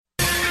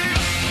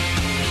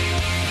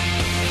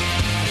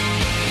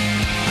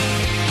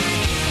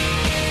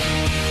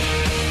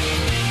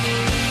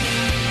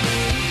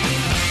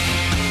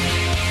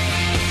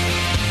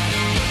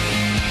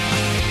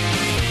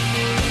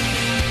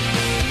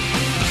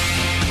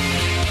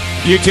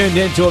You're tuned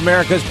into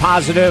America's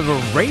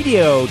Positive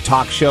Radio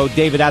Talk Show.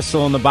 David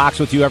Essel in the box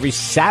with you every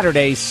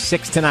Saturday,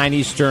 6 to 9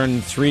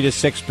 Eastern, 3 to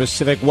 6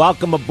 Pacific.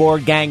 Welcome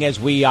aboard, gang, as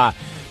we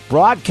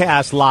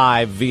broadcast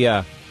live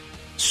via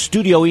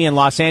Studio E in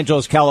Los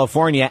Angeles,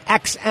 California,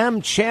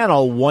 XM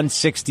Channel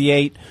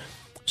 168,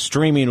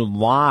 streaming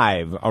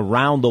live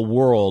around the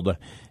world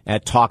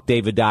at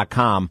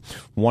TalkDavid.com,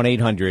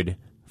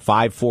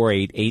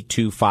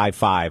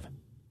 1-800-548-8255.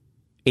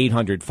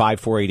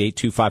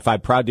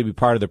 800-548-8255. Proud to be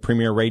part of the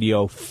Premier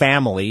Radio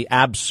family.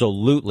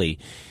 Absolutely.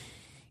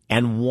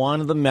 And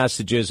one of the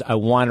messages I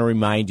want to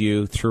remind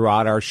you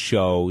throughout our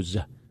shows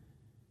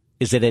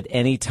is that at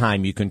any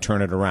time you can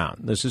turn it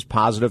around. This is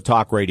Positive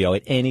Talk Radio.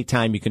 At any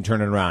time you can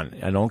turn it around.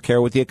 I don't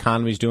care what the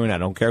economy's doing. I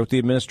don't care what the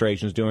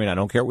administration's doing. I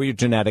don't care what your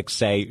genetics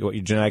say.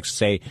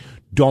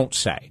 Don't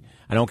say.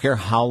 I don't care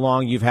how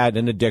long you've had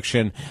an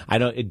addiction.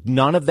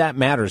 None of that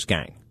matters,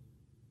 gang.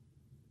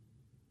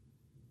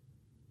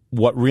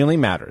 What really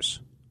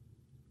matters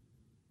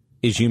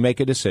is you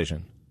make a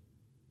decision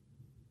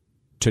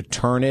to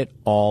turn it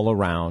all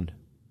around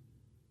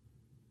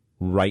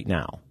right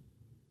now.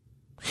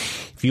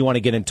 If you want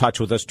to get in touch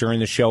with us during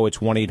the show, it's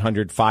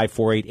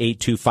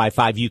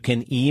 1-800-548-8255. You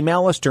can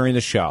email us during the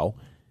show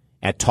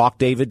at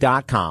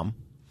TalkDavid.com.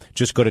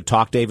 Just go to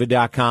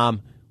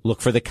TalkDavid.com,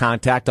 look for the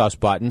Contact Us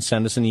button,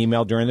 send us an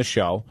email during the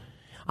show.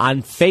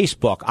 On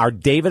Facebook, our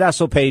David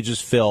Essel page is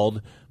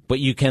filled, but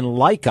you can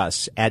like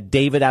us at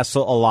David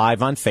Essel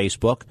Alive on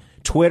Facebook.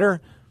 Twitter,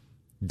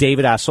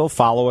 David Essel.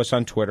 Follow us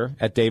on Twitter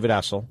at David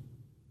Essel.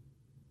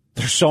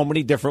 There's so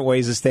many different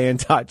ways to stay in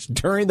touch.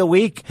 During the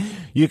week,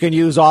 you can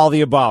use all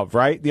the above,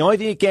 right? The only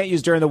thing you can't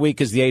use during the week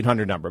is the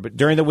 800 number. But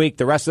during the week,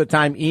 the rest of the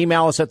time,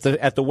 email us at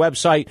the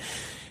website.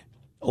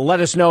 Let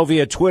us know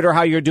via Twitter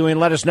how you're doing.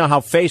 Let us know how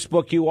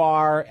Facebook you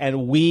are,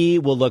 and we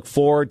will look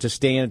forward to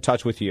staying in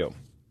touch with you.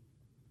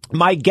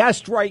 My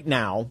guest right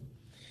now,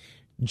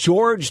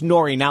 George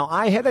Noory. Now,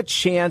 I had a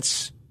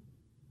chance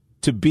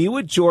to be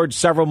with George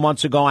several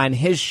months ago on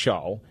his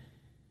show,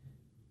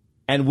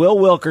 and Will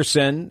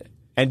Wilkerson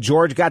and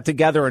George got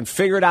together and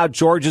figured out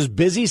George's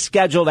busy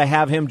schedule to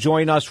have him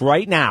join us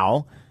right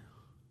now.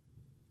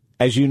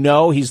 As you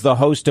know, he's the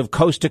host of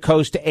Coast to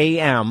Coast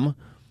AM,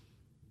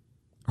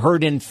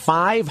 heard in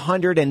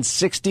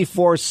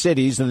 564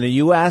 cities in the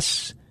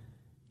U.S.,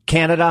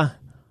 Canada,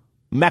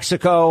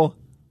 Mexico,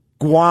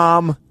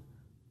 Guam,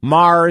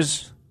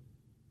 Mars.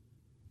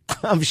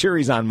 I'm sure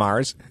he's on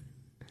Mars.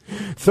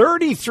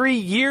 33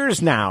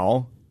 years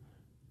now,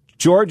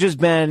 George has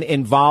been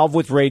involved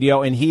with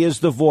radio, and he is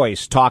the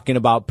voice talking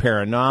about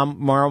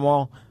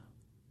paranormal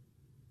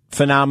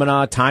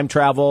phenomena, time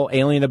travel,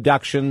 alien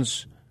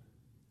abductions,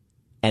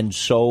 and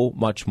so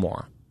much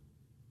more.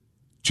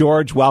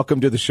 George, welcome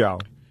to the show.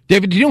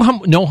 David, do you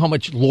know how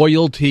much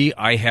loyalty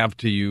I have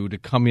to you to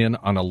come in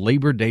on a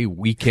Labor Day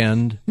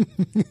weekend?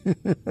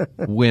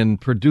 When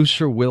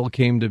producer Will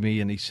came to me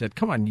and he said,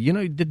 come on,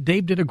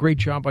 Dave did a great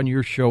job on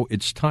your show.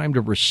 It's time to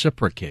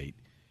reciprocate.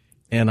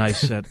 And I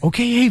said,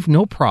 okay, Dave,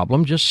 no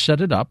problem. Just set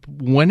it up.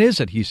 When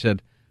is it? He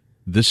said,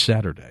 this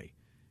Saturday.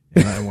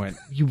 And I went,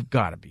 you've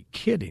got to be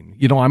kidding.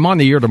 I'm on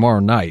the air tomorrow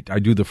night. I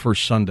do the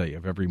first Sunday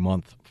of every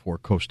month for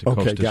Coast to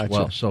Coast as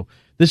well. So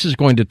this is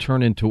going to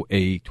turn into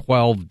a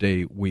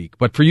 12-day week.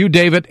 But for you,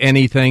 David,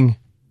 anything.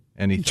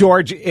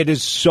 George, it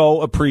is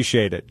so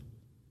appreciated.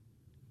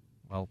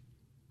 Well,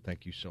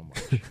 thank you so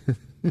much.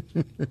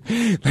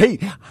 Hey,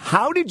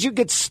 how did you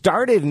get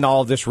started in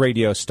all this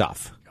radio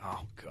stuff?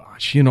 Oh,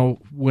 gosh.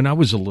 When I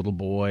was a little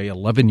boy,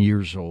 11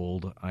 years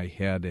old, I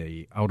had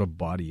a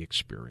out-of-body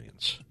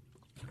experience.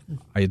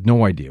 I had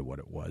no idea what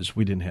it was.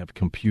 We didn't have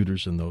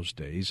computers in those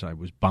days. I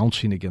was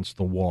bouncing against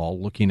the wall,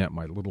 looking at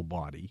my little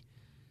body.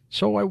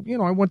 So I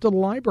went to the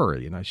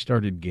library and I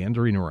started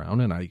gandering around,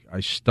 and I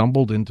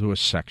stumbled into a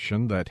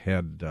section that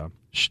had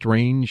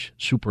strange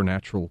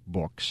supernatural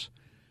books,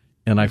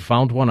 and I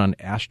found one on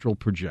astral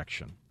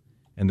projection,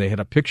 and they had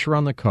a picture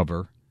on the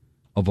cover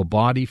of a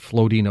body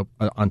floating up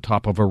on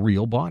top of a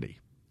real body,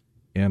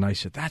 and I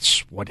said,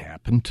 "That's what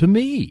happened to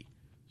me."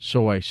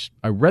 So I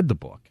read the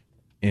book.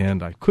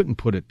 And I couldn't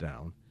put it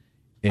down.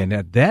 And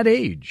at that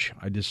age,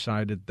 I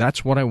decided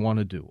that's what I want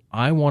to do.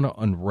 I want to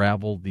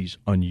unravel these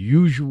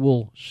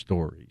unusual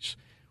stories,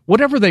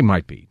 whatever they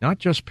might be, not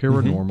just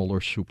paranormal or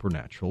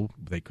supernatural.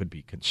 They could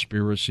be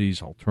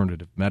conspiracies,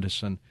 alternative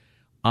medicine.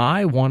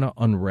 I want to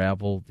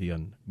unravel the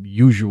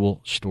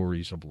unusual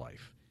stories of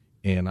life.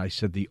 And I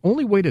said the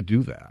only way to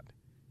do that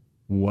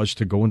was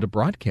to go into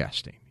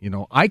broadcasting.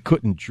 I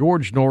couldn't,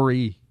 George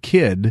Noory,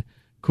 kid,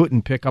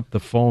 couldn't pick up the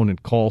phone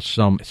and call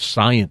some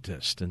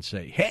scientist and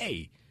say,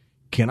 hey,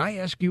 can I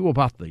ask you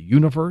about the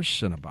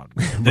universe and about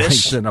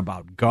this and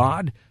about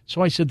God?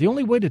 So I said the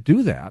only way to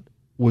do that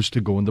was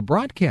to go into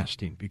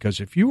broadcasting,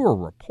 because if you were a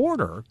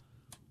reporter,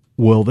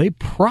 well, they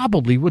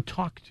probably would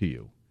talk to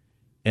you.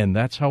 And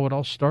that's how it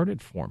all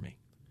started for me.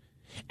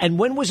 And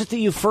when was it that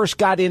you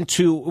first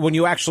when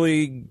you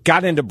actually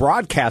got into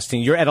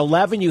broadcasting? You're at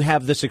 11, you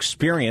have this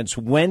experience.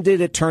 When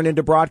did it turn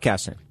into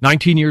broadcasting?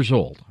 19 years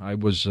old. I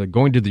was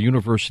going to the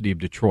University of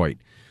Detroit.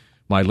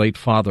 my late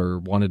father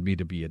wanted me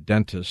to be a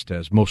dentist,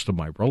 as most of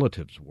my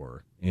relatives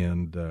were.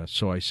 And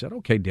so I said,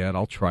 okay, Dad,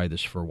 I'll try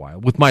this for a while,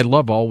 with my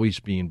love always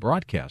being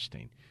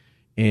broadcasting.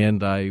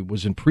 And I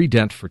was in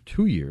pre-dent for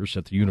 2 years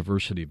at the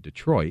University of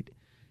Detroit.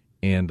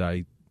 And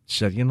I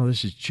said,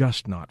 this is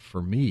just not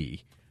for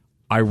me.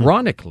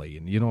 Ironically,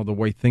 and the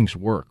way things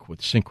work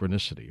with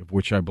synchronicity, of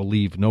which I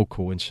believe no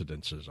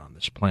coincidences on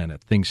this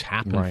planet, things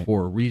happen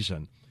for a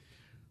reason.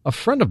 A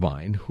friend of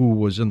mine who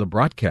was in the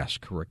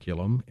broadcast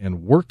curriculum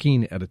and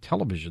working at a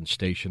television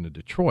station in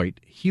Detroit,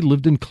 he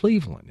lived in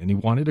Cleveland, and he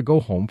wanted to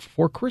go home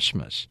for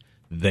Christmas.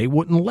 They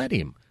wouldn't let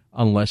him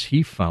unless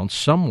he found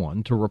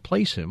someone to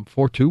replace him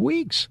for 2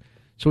 weeks.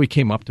 So he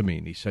came up to me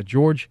and he said,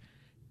 George,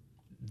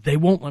 they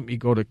won't let me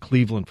go to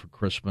Cleveland for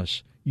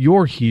Christmas.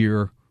 You're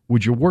here.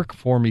 Would you work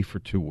for me for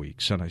 2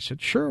 weeks? And I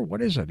said, sure,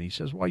 what is it? He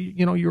says, well,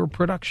 you're a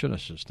production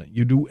assistant.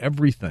 You do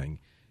everything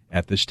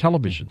at this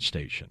television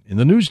station in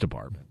the news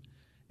department.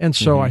 And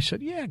so I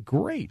said, yeah,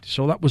 great.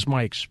 So that was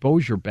my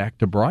exposure back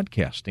to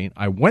broadcasting.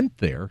 I went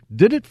there,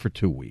 did it for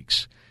 2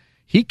 weeks.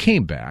 He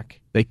came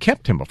back. They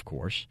kept him, of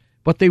course,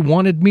 but they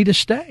wanted me to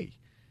stay.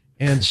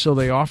 And so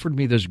they offered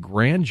me this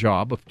grand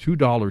job of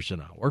 $2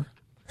 an hour,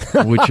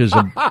 which is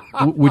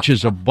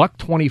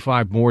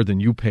 $1.25 more than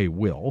you pay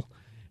Will.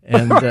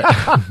 And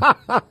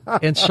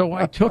and so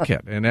I took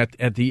it. And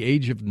at the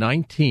age of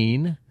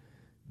 19,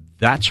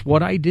 that's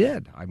what I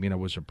did. I mean, I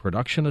was a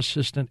production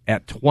assistant.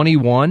 At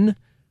 21,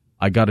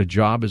 I got a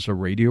job as a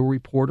radio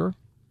reporter.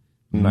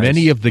 Nice.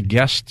 Many of the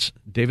guests,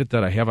 David,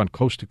 that I have on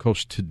Coast to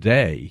Coast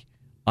today,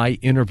 I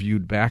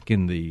interviewed back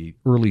in the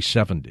early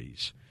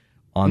 70s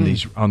on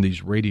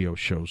these radio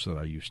shows that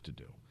I used to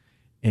do.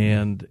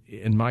 And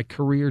my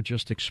career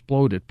just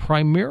exploded,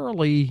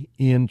 primarily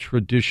in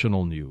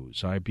traditional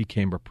news. I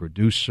became a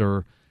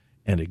producer,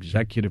 an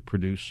executive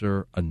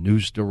producer, a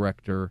news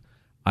director.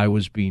 I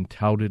was being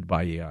touted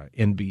by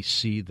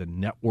NBC, the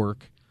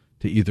network,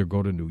 to either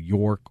go to New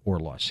York or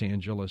Los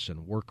Angeles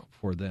and work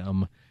for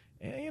them.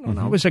 And, and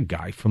I was a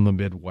guy from the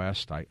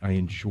Midwest. I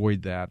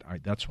enjoyed that.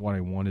 That's what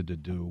I wanted to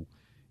do.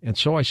 And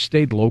so I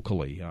stayed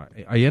locally.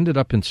 I ended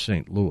up in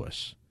St.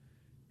 Louis.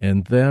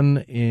 And then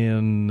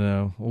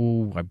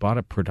I bought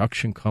a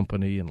production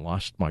company and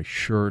lost my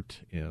shirt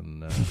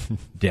and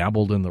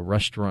dabbled in the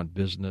restaurant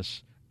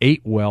business,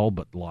 ate well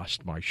but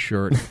lost my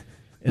shirt.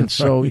 And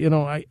so,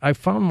 I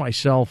found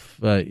myself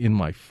in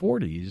my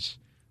 40s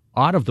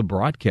out of the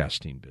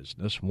broadcasting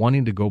business,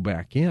 wanting to go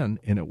back in,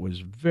 and it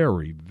was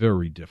very,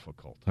 very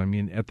difficult. I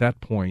mean, at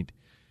that point,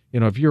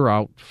 if you're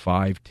out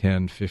 5,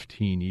 10,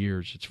 15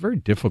 years, it's very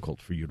difficult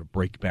for you to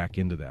break back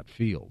into that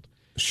field.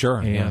 Sure.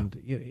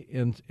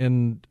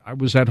 And I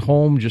was at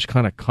home just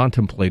kind of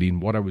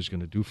contemplating what I was going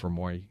to do for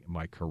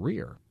my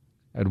career.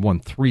 I'd won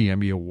 3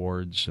 Emmy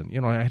Awards,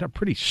 and, I had a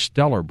pretty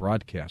stellar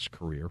broadcast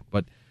career,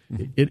 but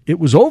it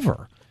was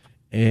over.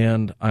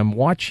 And I'm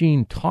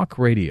watching talk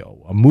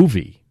radio, a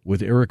movie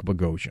with Eric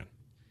Bogosian,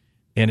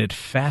 and it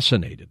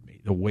fascinated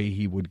me, the way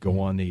he would go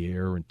on the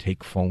air and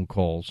take phone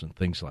calls and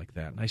things like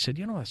that. And I said,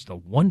 that's the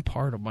one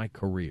part of my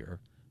career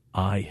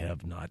I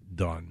have not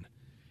done.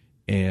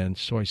 And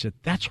so I said,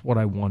 that's what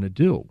I want to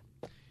do.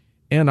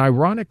 And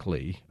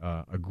ironically,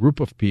 a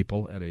group of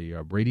people at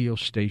a radio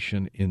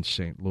station in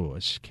St.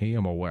 Louis,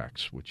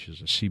 KMOX, which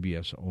is a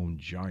CBS-owned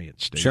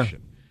giant station, sure.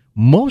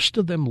 Most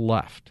of them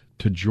left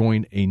to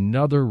join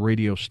another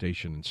radio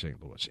station in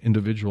St. Louis.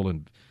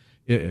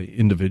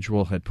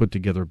 Individual had put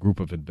together a group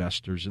of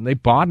investors, and they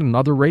bought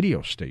another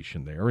radio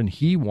station there, and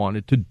he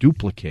wanted to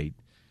duplicate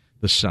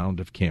the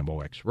sound of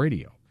KMOX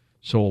radio.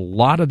 So a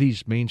lot of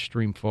these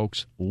mainstream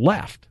folks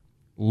left,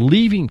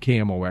 leaving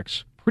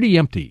KMOX pretty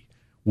empty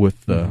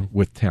with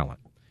talent.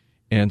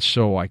 And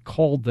so I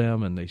called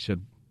them, and they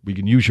said, we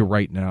can use you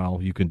right now.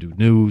 You can do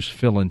news,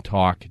 fill in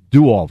talk,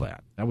 do all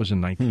that. That was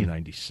in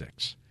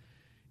 1996.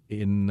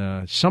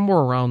 In somewhere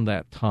around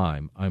that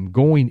time, I'm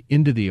going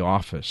into the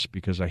office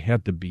because I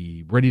had to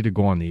be ready to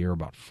go on the air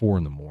about 4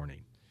 in the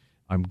morning.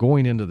 I'm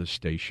going into the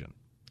station,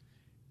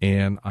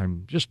 and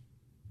I'm just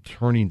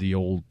turning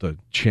the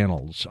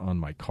channels on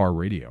my car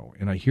radio,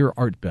 and I hear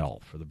Art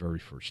Bell for the very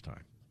first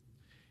time.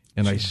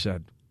 And sure. I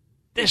said,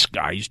 this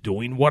guy's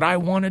doing what I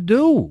want to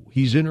do.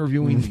 He's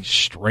interviewing these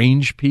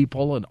strange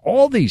people and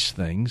all these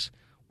things.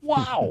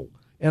 Wow.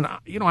 And,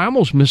 I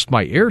almost missed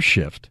my air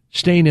shift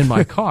staying in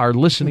my car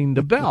listening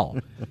to Bell.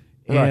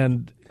 Right.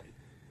 And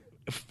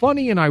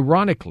funny and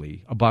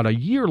ironically, about a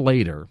year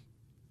later,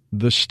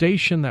 the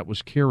station that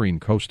was carrying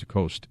Coast to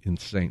Coast in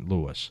St.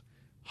 Louis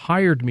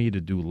hired me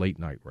to do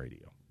late-night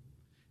radio.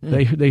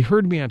 They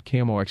heard me on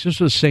KMOX. This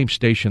was the same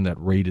station that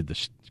raided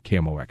the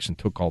KMOX and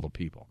took all the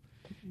people.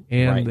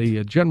 And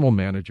the general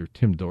manager,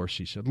 Tim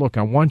Dorsey, said, look,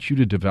 I want you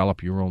to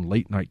develop your own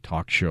late-night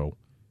talk show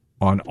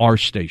on our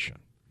station.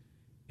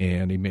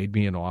 And he made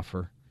me an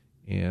offer,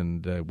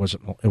 and it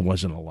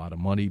wasn't a lot of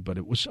money, but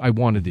I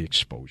wanted the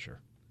exposure.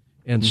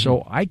 And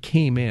so I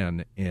came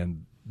in,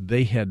 and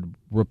they had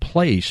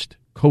replaced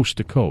Coast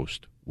to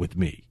Coast with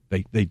me.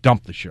 They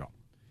dumped the show.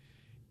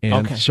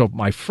 And so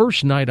my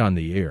first night on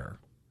the air,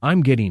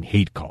 I'm getting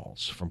hate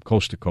calls from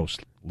Coast to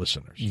Coast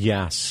listeners.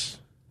 Yes.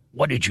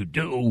 what did you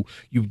do?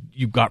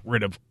 You got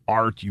rid of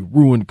Art. You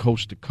ruined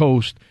Coast to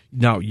Coast.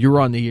 Now you're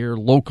on the air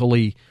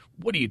locally.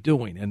 What are you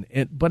doing?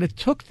 But it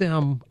took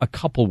them a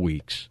couple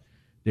weeks,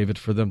 David,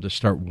 for them to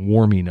start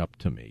warming up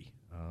to me.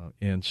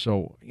 And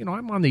so,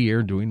 I'm on the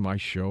air doing my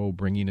show,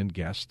 bringing in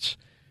guests,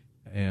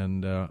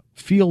 and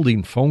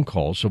fielding phone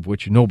calls of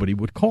which nobody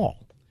would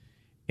call.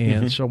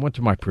 And so I went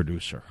to my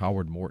producer,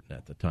 Howard Morton,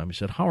 at the time. He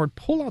said, Howard,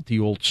 pull out the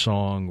old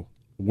song,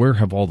 Where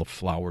Have All the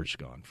Flowers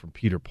Gone, from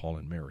Peter, Paul,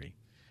 and Mary.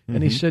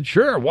 And he said,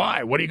 sure,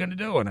 why? What are you going to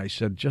do? And I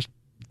said, just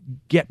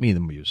get me the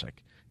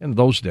music. In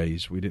those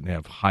days, we didn't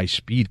have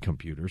high-speed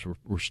computers.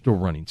 We're still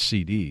running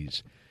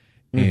CDs.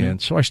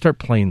 And so I start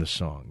playing the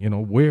song,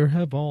 Where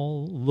Have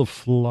All the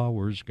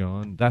Flowers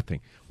Gone, that thing.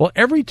 Well,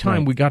 every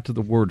time we got to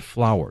the word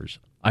flowers,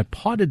 I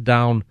potted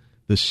down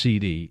the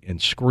CD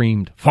and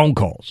screamed, phone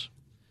calls.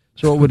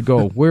 So it would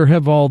go, where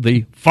have all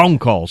the phone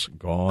calls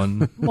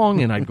gone long?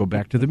 And I'd go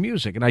back to the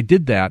music. And I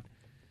did that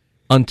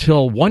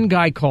until one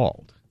guy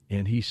called,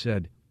 and he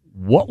said,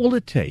 what will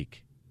it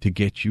take to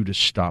get you to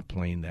stop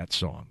playing that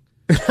song?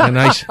 And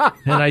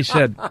I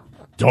said,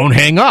 don't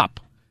hang up.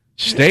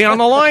 Stay on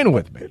the line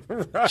with me.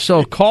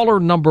 So caller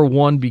number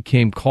 1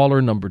 became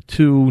caller number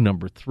 2,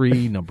 number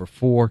 3, number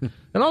 4.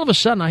 And all of a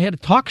sudden, I had a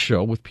talk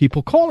show with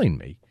people calling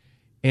me.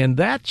 And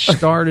that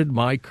started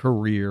my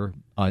career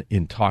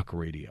in talk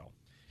radio.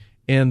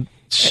 And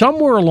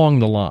somewhere along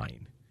the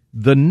line,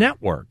 the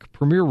network,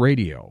 Premier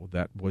Radio,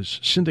 that was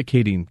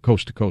syndicating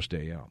Coast to Coast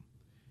AM,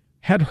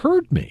 had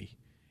heard me.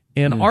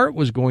 And Art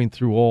was going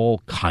through all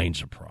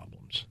kinds of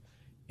problems.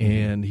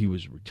 And he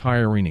was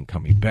retiring and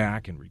coming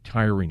back and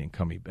retiring and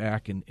coming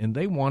back. And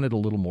they wanted a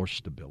little more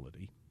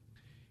stability.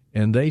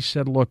 And they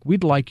said, look,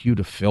 we'd like you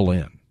to fill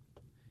in.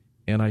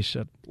 And I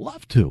said,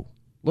 love to.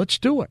 Let's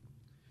do it.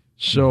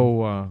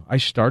 So I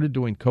started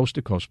doing Coast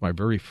to Coast. My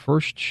very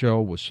first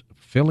show was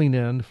filling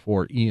in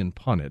for Ian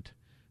Punnett,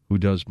 who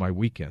does my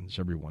weekends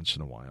every once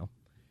in a while.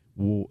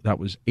 That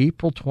was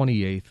April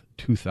 28th,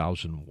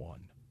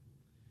 2001.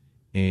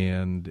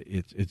 And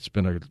it's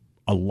been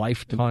a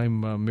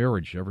lifetime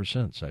marriage ever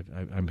since.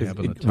 I'm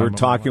having a time. We're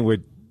talking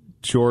with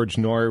George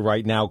Noory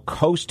right now,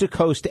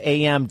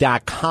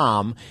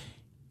 coasttocoastam.com.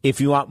 If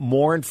you want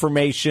more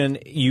information,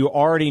 you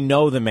already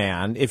know the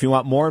man. If you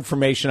want more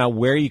information on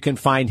where you can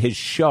find his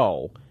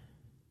show,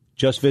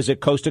 just visit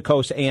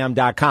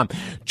coasttocoastam.com.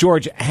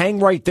 George, hang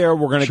right there.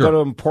 We're going to go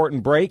to an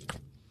important break.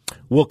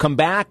 We'll come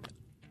back.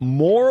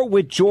 More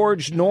with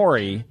George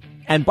Noory.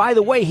 And by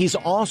the way, he's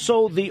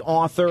also the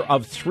author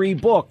of 3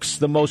 books.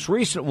 The most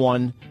recent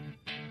one,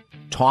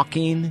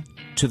 Talking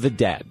to the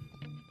Dead.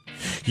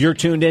 You're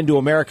tuned in to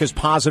America's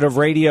Positive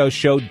Radio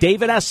Show,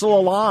 David Essel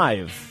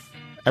Alive.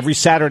 Every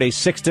Saturday,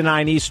 6 to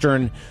 9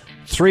 Eastern,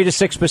 3 to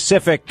 6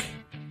 Pacific,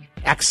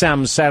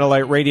 XM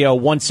Satellite Radio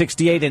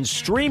 168, and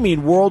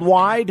streaming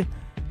worldwide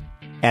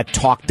at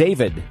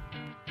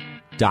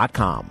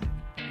TalkDavid.com.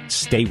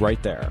 Stay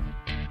right there.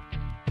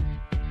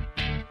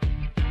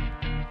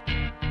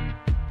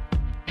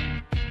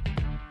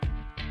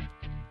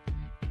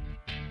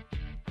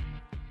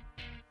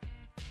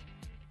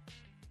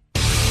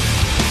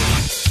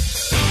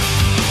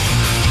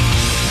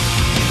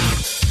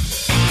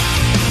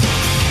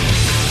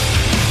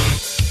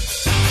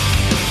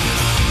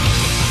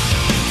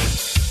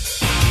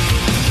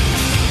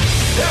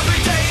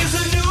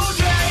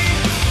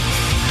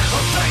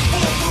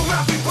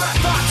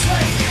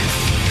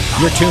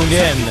 You're tuned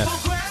in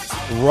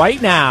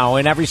right now,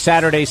 and every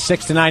Saturday,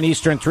 6 to 9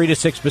 Eastern, 3 to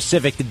 6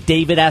 Pacific, the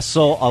David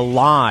Essel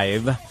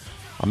Alive,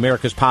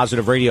 America's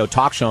Positive Radio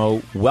Talk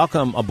Show.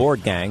 Welcome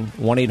aboard, gang.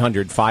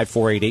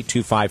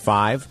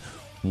 1-800-548-8255.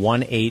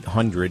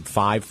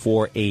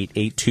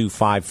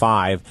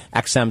 1-800-548-8255.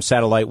 XM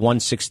Satellite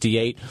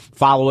 168.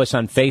 Follow us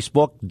on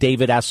Facebook,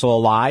 David Essel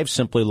Alive.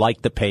 Simply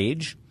like the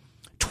page.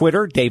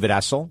 Twitter, David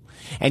Essel.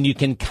 And you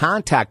can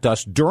contact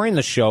us during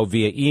the show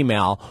via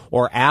email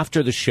or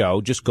after the show.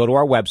 Just go to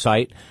our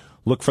website,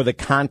 look for the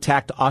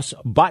Contact Us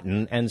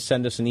button, and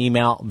send us an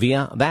email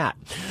via that.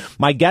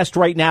 My guest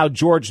right now,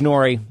 George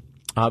Noory,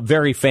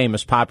 very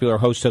famous, popular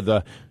host of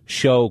the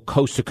show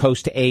Coast to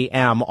Coast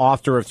AM,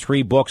 author of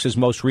 3 books, his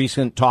most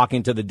recent,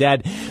 Talking to the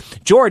Dead.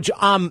 George,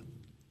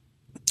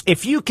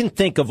 if you can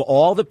think of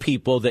all the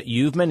people that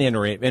you've been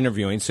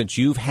interviewing since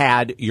you've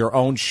had your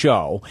own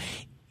show,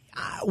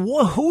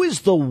 who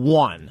is the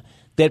one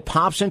that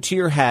pops into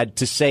your head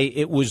to say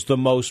it was the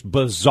most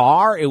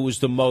bizarre, it was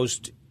the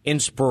most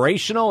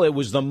inspirational, it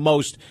was the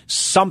most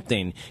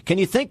something? Can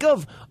you think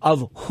of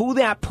who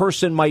that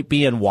person might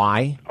be and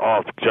why?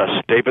 Oh,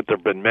 just, David, there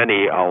have been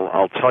many.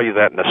 I'll tell you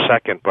that in a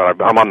second,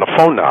 but I'm on the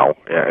phone now,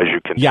 as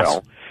you can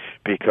tell,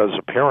 because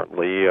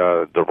apparently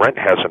the rent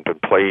hasn't been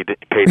paid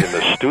in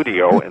the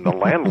studio, and the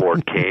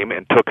landlord came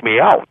and took me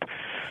out.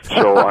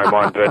 So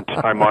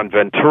I'm on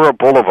Ventura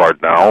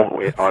Boulevard now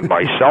on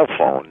my cell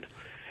phone,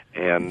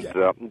 and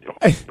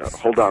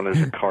hold on,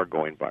 there's a car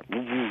going by.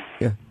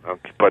 Yeah.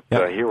 Okay, but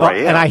here I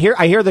am. And I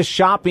hear the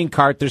shopping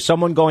cart. There's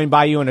someone going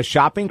by you in a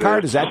shopping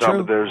cart. Is that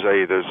true? There's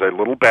a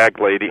little bag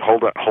lady.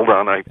 Hold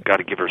on, I got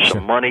to give her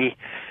some money.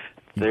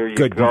 There you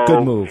good, go.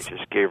 Good move.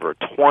 Just gave her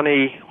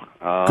 20.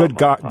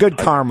 Good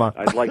karma.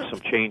 I'd like some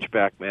change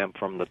back, ma'am,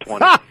 from the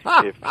 20,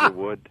 if you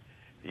would.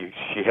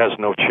 She has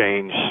no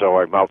change, so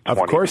I'm out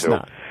 22. Of course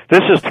not.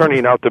 This is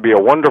turning out to be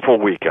a wonderful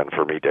weekend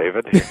for me,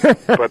 David,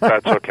 but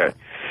that's okay.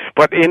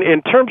 But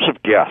in terms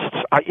of guests,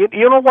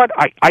 you know what?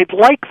 I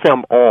like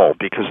them all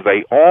because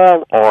they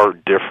all are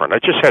different. I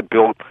just had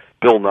Bill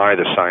Nye,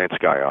 the science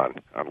guy, on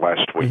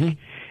last week. Mm-hmm.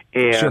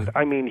 And, sure.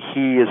 I mean,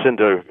 he is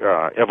into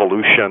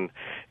evolution,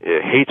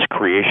 hates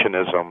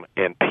creationism,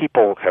 and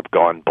people have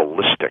gone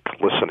ballistic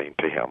listening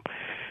to him.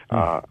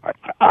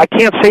 I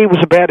can't say it was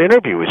a bad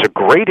interview. It was a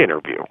great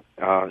interview.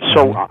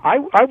 So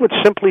I would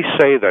simply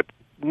say that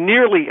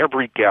nearly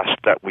every guest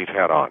that we've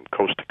had on,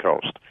 coast to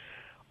coast,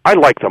 I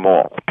like them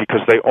all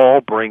because they all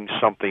bring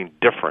something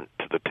different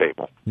to the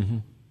table. Mm-hmm.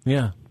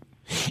 Yeah.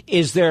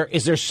 Is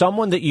there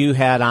someone that you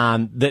had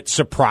on that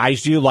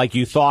surprised you, like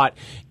you thought,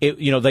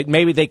 that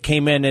maybe they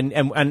came in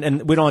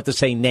and we don't have to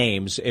say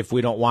names if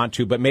we don't want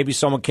to, but maybe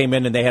someone came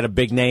in and they had a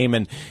big name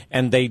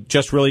and they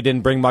just really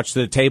didn't bring much to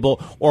the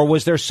table? Or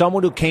was there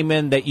someone who came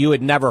in that you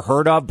had never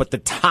heard of, but the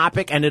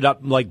topic ended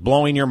up like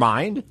blowing your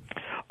mind?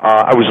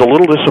 I was a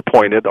little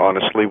disappointed,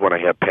 honestly, when I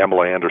had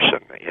Pamela Anderson,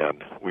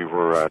 and we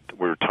were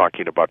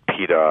talking about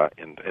PETA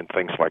and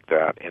things like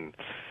that, and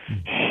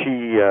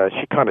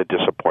she kind of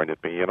disappointed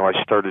me. You know, I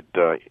started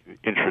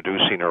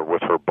introducing her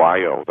with her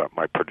bio that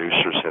my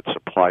producers had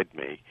supplied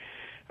me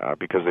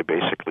because they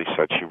basically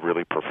said she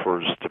really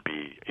prefers to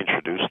be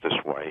introduced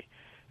this way.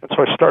 And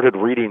so I started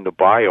reading the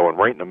bio, and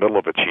right in the middle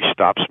of it, she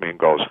stops me and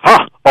goes,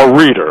 "Ha! A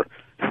reader!"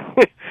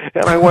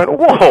 And I went,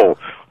 "Whoa!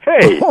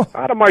 Hey,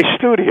 out of my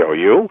studio,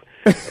 you!"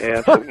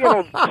 And so,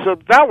 so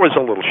that was a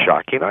little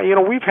shocking.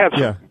 We've had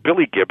some.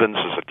 Billy Gibbons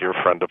is a dear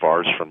friend of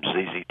ours from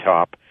ZZ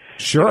Top.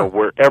 Sure.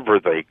 Wherever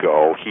they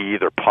go, he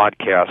either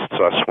podcasts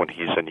us when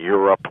he's in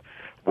Europe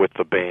with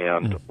the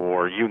band,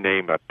 or you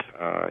name it.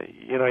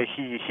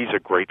 He's a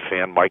great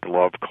fan. Mike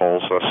Love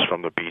calls us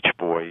from the Beach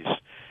Boys.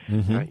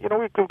 Mm-hmm.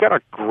 We've got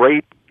a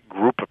great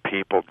group of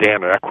people.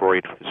 Dan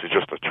Aykroyd is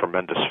just a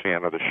tremendous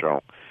fan of the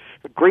show.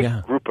 A great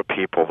group of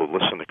people who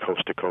listen to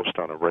Coast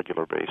on a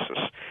regular basis.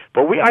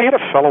 But I had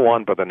a fellow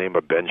on by the name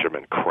of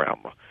Benjamin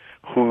Krem,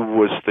 who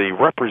was the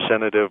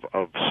representative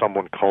of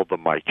someone called the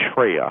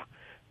Maitreya,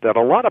 that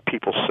a lot of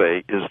people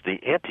say is the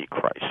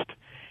Antichrist.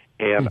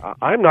 And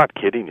I'm not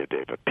kidding you,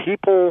 David.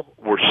 People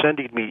were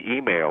sending me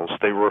emails.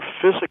 They were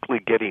physically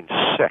getting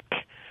sick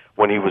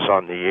when he was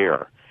on the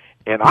air.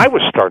 And I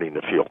was starting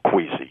to feel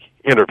queasy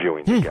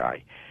interviewing the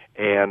guy.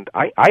 And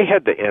I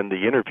had to end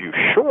the interview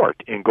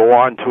short and go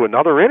on to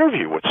another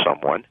interview with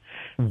someone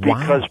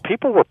because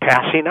people were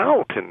passing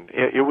out, and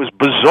it was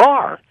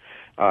bizarre.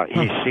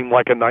 He seemed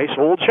like a nice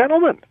old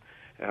gentleman.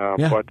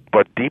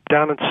 But deep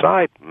down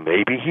inside,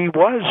 maybe he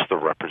was the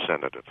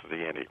representative of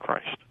the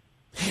Antichrist.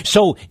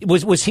 So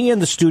was he in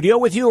the studio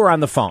with you or on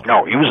the phone?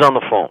 No, he was on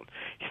the phone.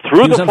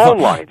 Through the phone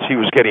lines, he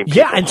was getting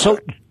people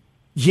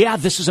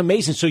this is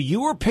amazing. So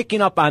you were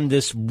picking up on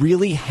this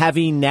really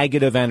heavy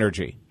negative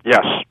energy.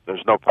 Yes,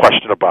 there's no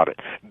question about it.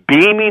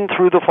 Beaming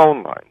through the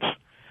phone lines.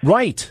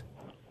 Right.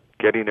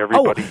 Getting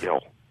everybody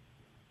ill.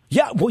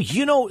 Yeah, well,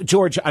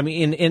 George, I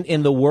mean,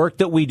 in the work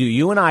that we do,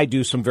 you and I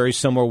do some very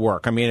similar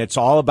work. I mean, it's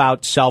all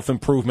about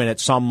self-improvement at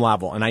some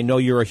level, and I know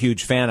you're a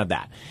huge fan of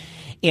that.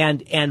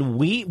 And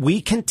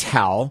we can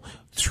tell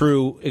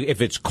through, if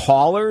it's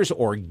callers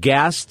or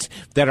guests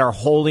that are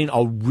holding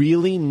a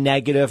really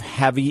negative,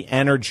 heavy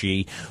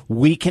energy,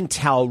 we can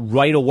tell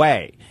right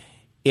away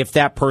if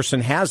that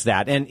person has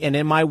that. And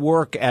in my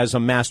work as a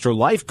master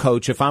life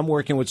coach, if I'm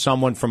working with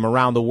someone from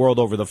around the world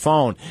over the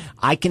phone,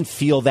 I can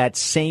feel that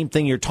same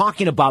thing you're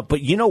talking about.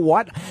 But you know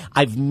what?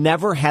 I've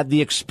never had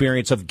the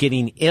experience of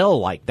getting ill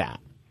like that.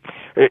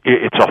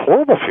 It's a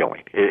horrible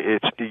feeling.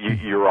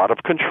 You're out of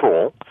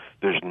control.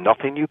 There's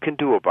nothing you can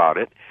do about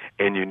it,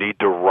 and you need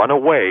to run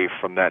away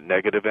from that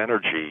negative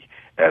energy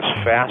as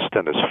fast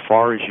and as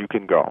far as you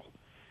can go.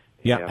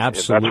 Yeah,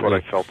 absolutely. And that's what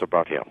I felt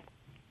about him.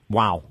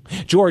 Wow.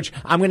 George,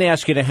 I'm going to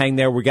ask you to hang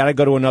there. We got to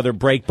go to another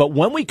break. But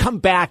when we come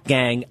back,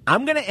 gang,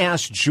 I'm going to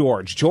ask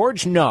George.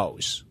 George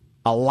knows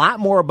a lot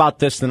more about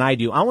this than I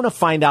do. I want to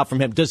find out from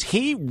him. Does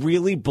he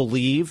really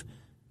believe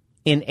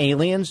in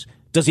aliens?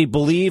 Does he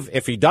believe,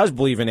 if he does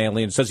believe in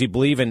aliens, does he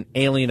believe in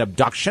alien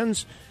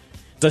abductions?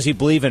 Does he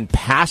believe in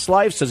past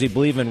lives? Does he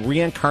believe in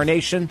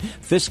reincarnation?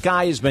 This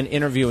guy has been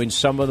interviewing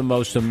some of the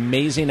most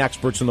amazing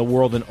experts in the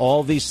world, and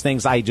all these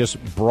things I just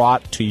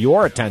brought to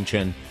your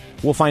attention.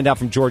 We'll find out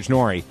from George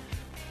Noory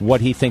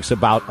what he thinks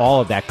about all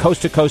of that.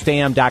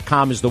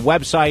 CoastToCoastAM.com is the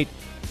website,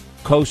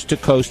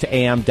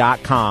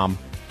 CoastToCoastAM.com,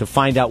 to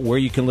find out where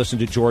you can listen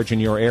to George in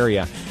your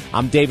area.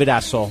 I'm David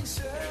Essel.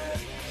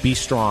 Be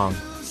strong.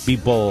 Be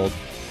bold.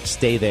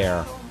 Stay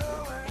there.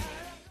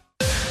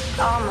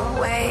 On my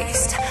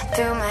waist,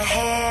 through my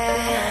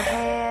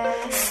hair.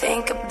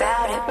 Think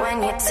about it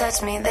when you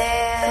touch me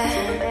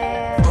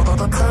there.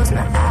 Close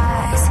my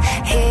eyes,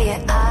 here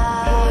you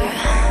are,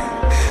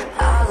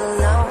 all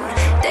alone,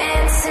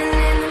 dancing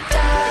in the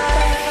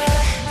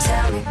dark.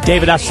 Tell me.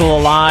 David Essel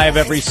Alive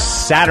every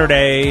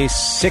Saturday,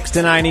 6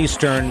 to 9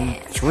 Eastern,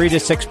 3 to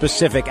 6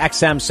 Pacific,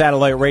 XM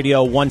Satellite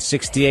Radio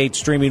 168,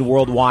 streaming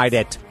worldwide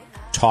at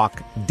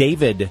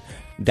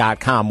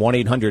talkdavid.com,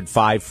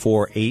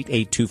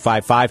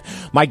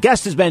 1-800-548-8255. My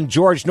guest has been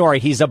George Noory.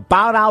 He's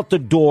about out the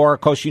door.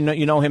 Of course, you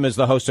know him as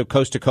the host of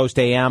Coast to Coast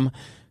AM,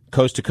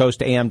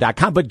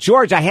 coasttocoastam.com. But,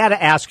 George, I had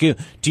to ask you,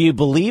 do you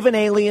believe in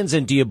aliens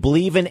and do you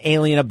believe in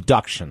alien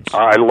abductions?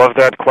 I love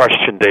that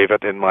question,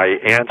 David, and my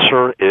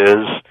answer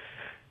is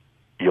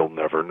you'll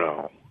never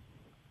know.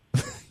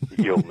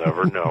 You'll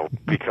never know,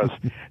 because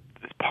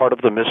part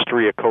of the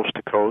mystery of Coast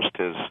to Coast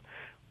is,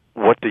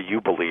 what do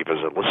you believe as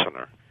a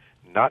listener?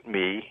 Not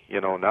me,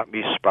 not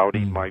me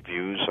spouting my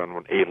views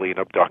on alien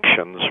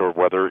abductions or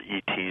whether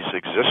ETs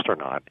exist or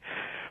not,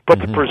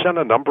 but to present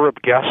a number of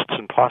guests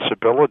and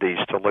possibilities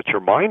to let your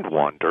mind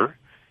wander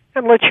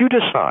and let you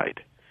decide.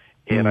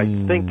 And I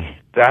think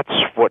that's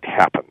what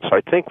happens.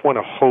 I think when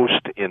a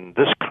host in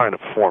this kind of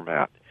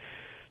format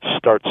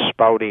starts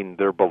spouting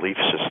their belief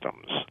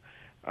systems,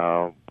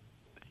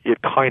 it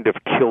kind of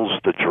kills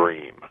the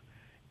dream.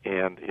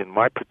 And in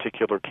my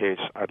particular case,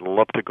 I'd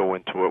love to go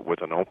into it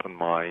with an open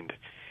mind,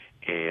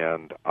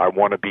 and I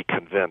want to be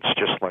convinced,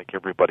 just like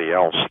everybody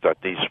else,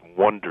 that these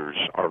wonders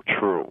are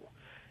true.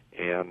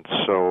 And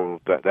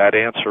so that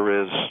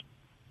answer is,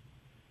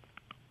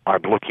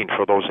 I'm looking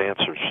for those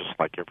answers just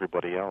like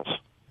everybody else.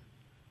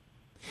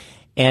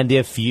 And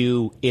if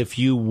you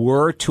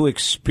were to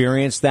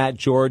experience that,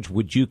 George,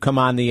 would you come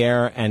on the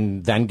air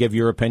and then give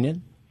your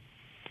opinion?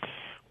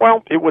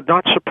 Well, it would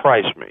not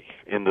surprise me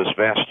in this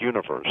vast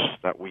universe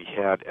that we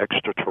had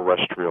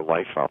extraterrestrial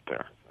life out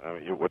there.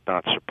 It would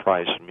not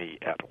surprise me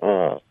at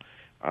all.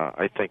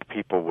 I think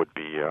people would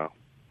be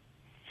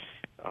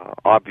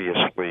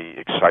obviously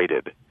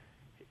excited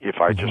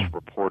if I just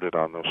reported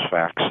on those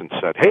facts and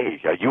said, hey,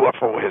 a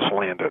UFO has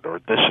landed, or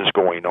this is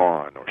going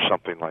on, or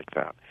something like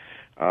that.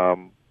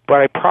 But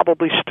I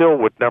probably still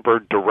would never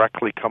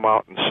directly come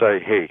out and say,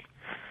 hey,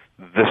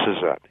 this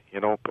is it.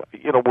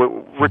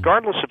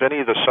 Regardless of any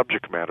of the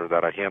subject matter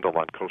that I handle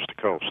on Coast to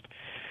Coast,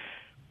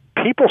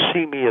 people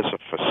see me as a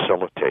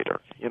facilitator.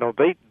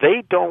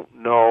 They don't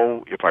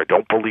know if I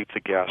don't believe the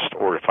guest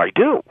or if I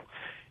do.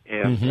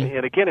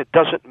 And again, it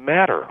doesn't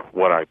matter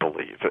what I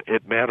believe.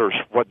 It matters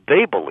what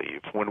they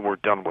believe when we're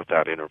done with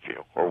that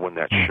interview or when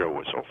that show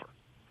is over.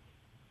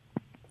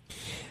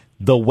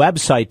 The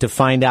website to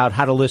find out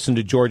how to listen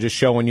to George's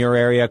show in your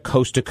area,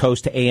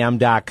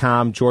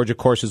 coasttocoastam.com. George, of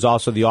course, is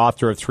also the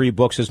author of 3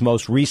 books, his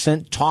most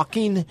recent,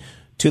 Talking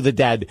to the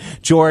Dead.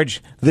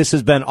 George, this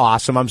has been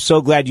awesome. I'm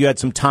so glad you had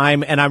some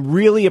time, and I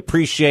really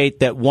appreciate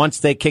that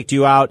once they kicked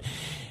you out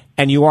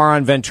and you are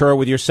on Ventura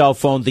with your cell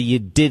phone, that you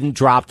didn't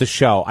drop the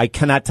show. I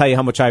cannot tell you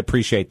how much I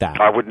appreciate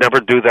that. I would never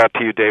do that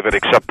to you, David,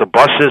 except the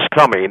bus is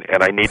coming,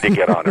 and I need to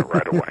get on it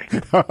right away.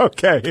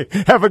 Okay.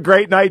 Have a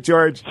great night,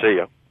 George. See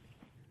you.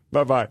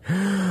 Bye-bye.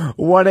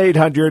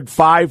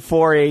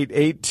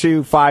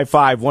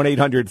 1-800-548-8255.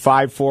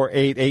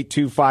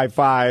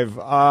 1-800-548-8255.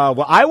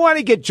 Well, I want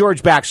to get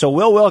George back. So,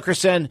 Will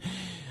Wilkerson,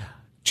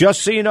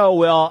 just so you know,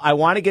 Will, I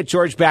want to get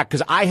George back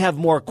because I have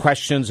more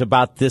questions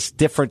about this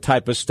different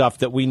type of stuff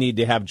that we need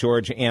to have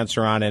George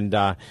answer on,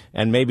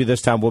 and maybe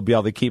this time we'll be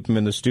able to keep him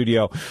in the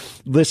studio.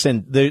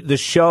 Listen, the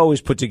show is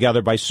put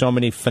together by so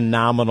many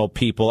phenomenal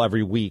people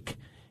every week.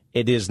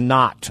 It is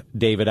not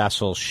David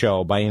Essel's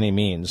show by any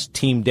means.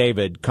 Team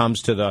David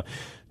comes to the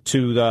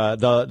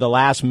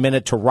last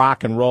minute to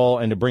rock and roll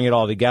and to bring it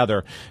all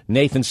together.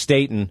 Nathan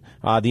Staten,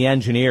 the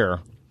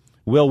engineer.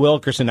 Will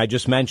Wilkerson, I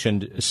just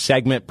mentioned,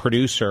 segment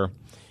producer.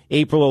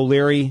 April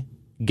O'Leary,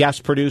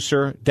 guest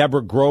producer.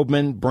 Deborah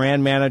Grobman,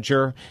 brand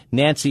manager.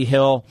 Nancy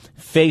Hill,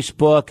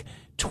 Facebook,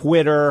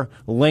 Twitter,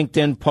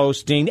 LinkedIn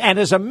posting. And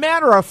as a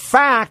matter of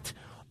fact,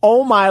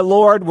 oh my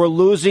Lord, we're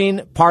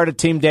losing part of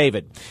Team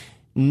David.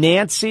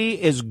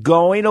 Nancy is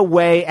going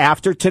away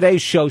after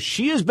today's show.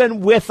 She has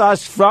been with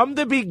us from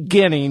the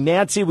beginning.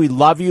 Nancy, we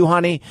love you,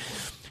 honey.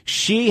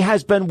 She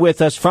has been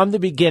with us from the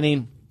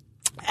beginning,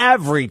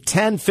 every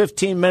 10,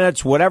 15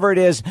 minutes, whatever it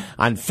is,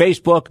 on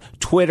Facebook,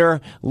 Twitter,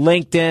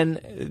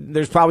 LinkedIn.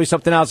 There's probably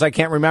something else I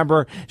can't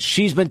remember.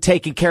 She's been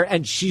taking care,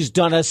 and she's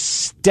done a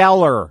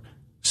stellar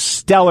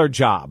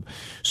job.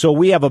 So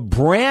we have a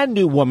brand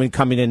new woman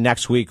coming in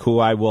next week who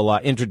I will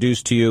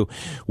introduce to you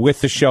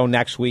with the show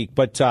next week.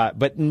 But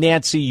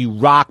Nancy, you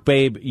rock,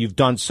 babe. You've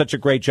done such a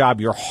great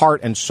job. Your heart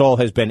and soul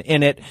has been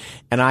in it,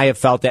 and I have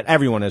felt that.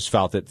 Everyone has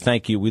felt it.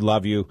 Thank you. We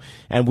love you,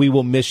 and we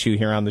will miss you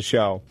here on the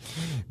show.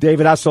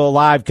 David Essel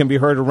Alive can be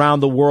heard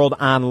around the world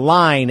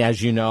online,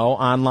 as you know,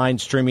 online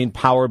streaming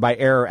powered by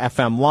Error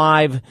FM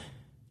Live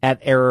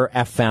at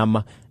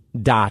errorfm.com.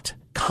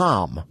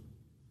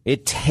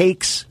 It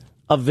takes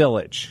a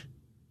village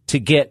to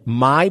get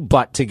my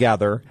butt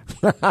together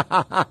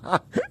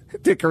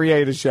to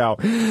create a show.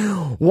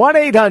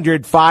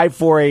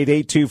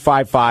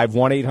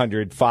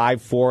 1-800-548-8255.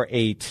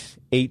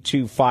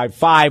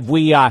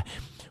 1-800-548-8255.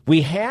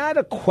 We had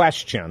a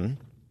question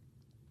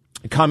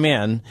come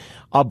in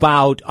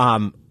about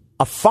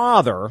a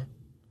father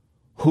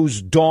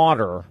whose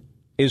daughter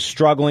is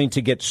struggling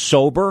to get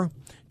sober,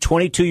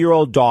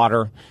 22-year-old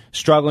daughter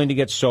struggling to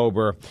get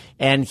sober,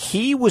 and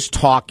he was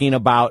talking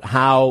about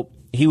how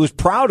he was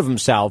proud of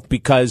himself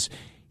because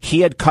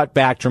he had cut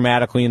back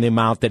dramatically in the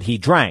amount that he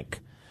drank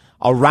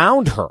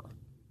around her.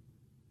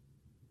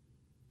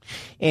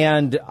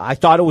 And I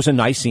thought it was a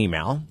nice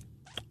email.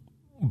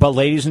 But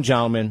ladies and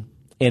gentlemen,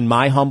 in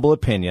my humble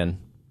opinion,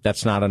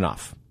 that's not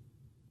enough.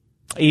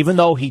 Even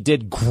though he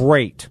did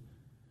great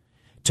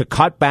to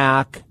cut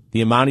back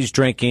the amount he's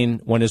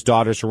drinking when his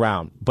daughter's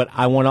around. But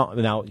I want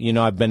to, now, you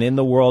know, I've been in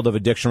the world of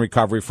addiction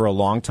recovery for a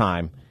long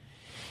time.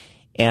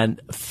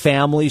 And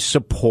family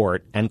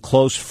support and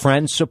close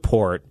friend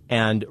support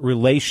and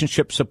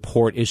relationship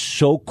support is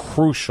so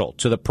crucial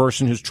to the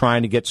person who's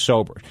trying to get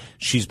sober.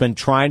 She's been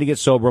trying to get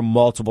sober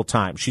multiple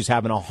times. She's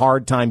having a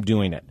hard time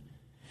doing it.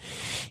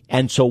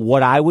 And so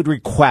what I would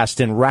request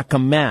and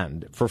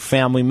recommend for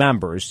family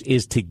members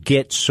is to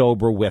get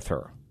sober with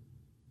her.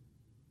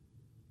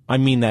 I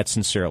mean that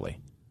sincerely.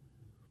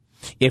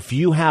 If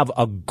you have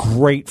a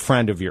great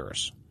friend of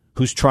yours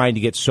who's trying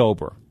to get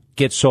sober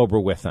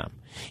with them.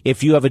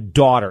 If you have a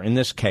daughter, in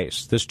this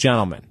case, this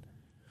gentleman,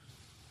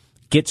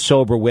 get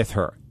sober with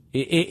her.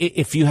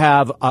 If you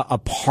have a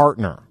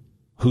partner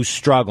who's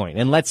struggling,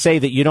 and let's say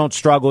that you don't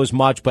struggle as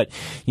much, but,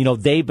 you know,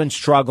 they've been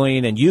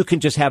struggling and you can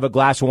just have a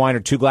glass of wine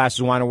or 2 glasses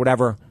of wine or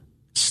whatever,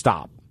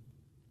 stop.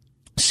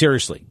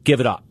 Seriously,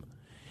 give it up.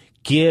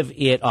 Give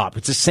it up.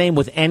 It's the same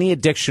with any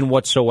addiction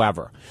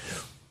whatsoever.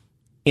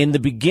 In the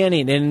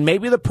beginning, and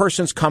maybe the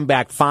person's come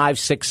back 5,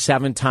 6,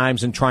 7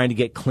 times and trying to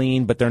get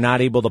clean, but they're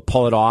not able to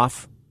pull it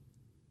off.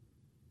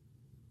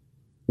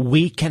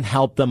 We can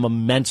help them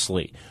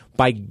immensely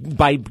by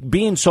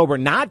being sober,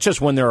 not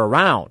just when they're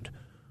around,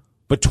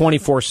 but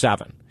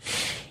 24/7.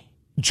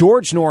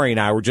 George Norrie and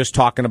I were just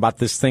talking about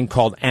this thing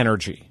called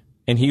energy.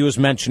 And he was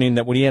mentioning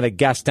that when he had a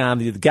guest on,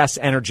 the guest's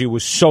energy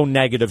was so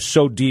negative,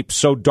 so deep,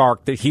 so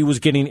dark that he was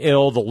getting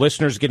ill, the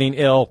listeners getting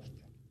ill.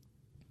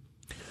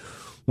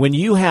 When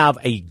you have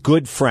a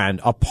good friend,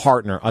 a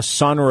partner, a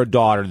son or a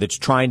daughter that's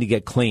trying to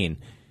get clean,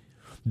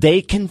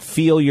 they can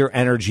feel your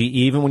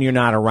energy even when you're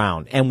not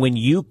around. And when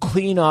you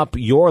clean up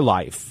your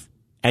life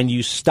and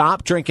you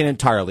stop drinking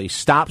entirely,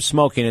 stop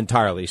smoking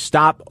entirely,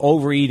 stop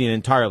overeating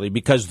entirely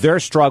because they're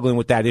struggling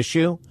with that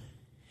issue,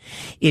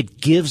 it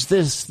gives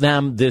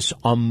them this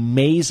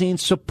amazing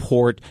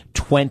support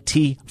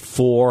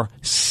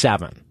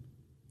 24/7.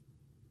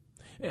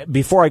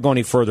 Before I go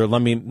any further,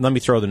 let me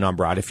throw the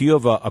number out. If you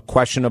have a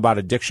question about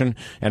addiction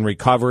and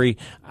recovery,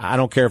 I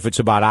don't care if it's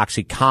about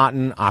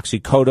OxyContin,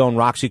 oxycodone,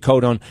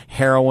 roxycodone,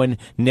 heroin,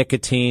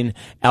 nicotine,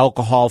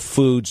 alcohol,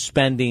 food,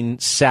 spending,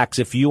 sex.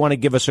 If you want to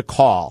give us a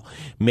call,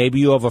 maybe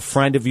you have a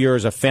friend of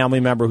yours, a family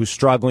member who's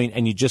struggling,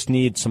 and you just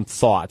need some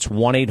thoughts.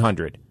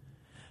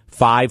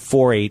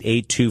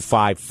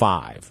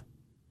 1-800-548-8255.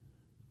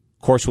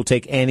 Of course, we'll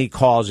take any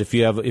calls if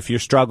you're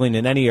struggling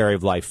in any area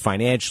of life,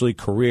 financially,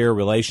 career,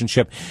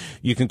 relationship.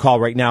 You can call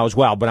right now as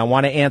well. But I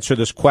want to answer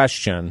this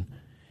question,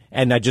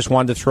 and I just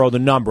wanted to throw the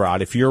number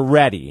out. If you're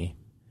ready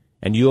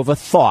and you have a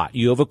thought,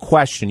 you have a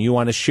question you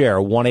want to share,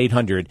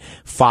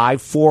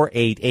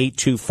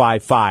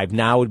 1-800-548-8255.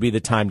 Now would be the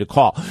time to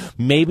call.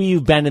 Maybe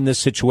you've been in this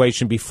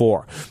situation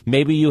before.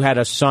 Maybe you had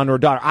a son or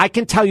daughter. I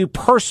can tell you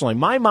personally,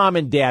 my mom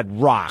and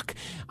dad rock.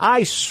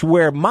 I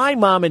swear, my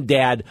mom and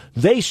dad,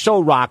 they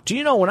so rock. Do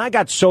you know, when I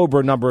got sober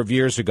a number of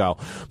years ago,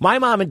 my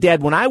mom and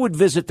dad, when I would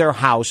visit their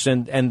house,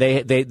 and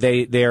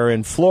they're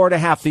in Florida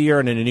half the year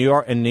and in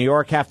New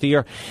York half the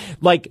year,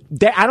 like,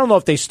 I don't know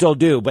if they still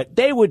do, but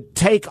they would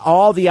take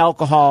all the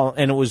alcohol,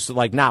 and it was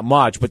like not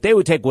much, but they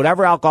would take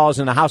whatever alcohol is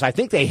in the house. I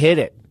think they hid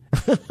it.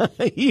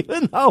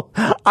 Even though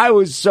I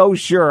was so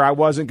sure I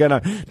wasn't going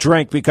to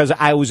drink because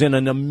I was in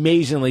an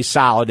amazingly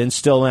solid, and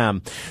still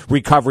am,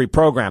 recovery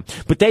program.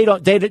 But they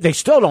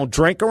still don't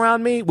drink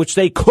around me, which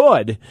they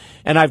could.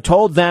 And I've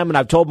told them, and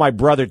I've told my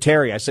brother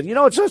Terry, I said, you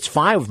know, it's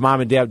fine if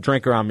mom and dad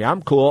drink around me.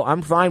 I'm cool.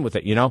 I'm fine with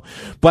it, you know.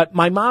 But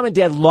my mom and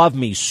dad love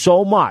me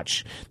so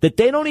much that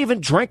they don't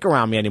even drink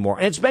around me anymore.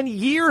 And it's been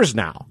years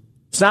now.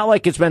 It's not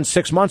like it's been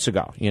 6 months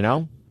ago, you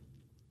know.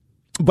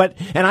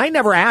 And I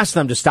never asked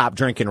them to stop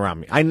drinking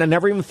around me. I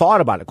never even thought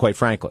about it, quite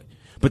frankly.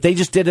 But they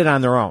just did it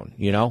on their own,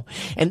 you know?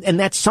 And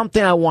that's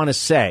something I want to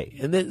say.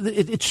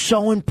 It's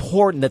so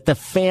important that the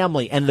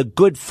family and the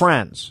good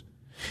friends.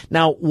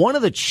 Now, one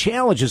of the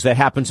challenges that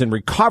happens in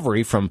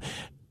recovery from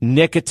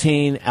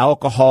nicotine,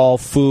 alcohol,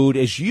 food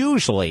is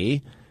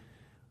usually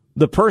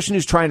the person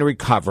who's trying to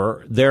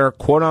recover, their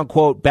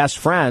quote-unquote best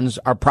friends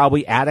are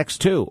probably addicts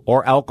too,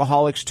 or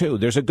alcoholics too.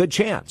 There's a good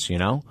chance, you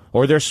know,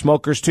 or they're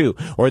smokers too,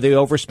 or they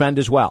overspend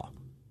as well.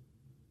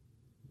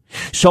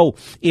 So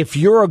if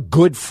you're a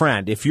good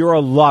friend, if you're a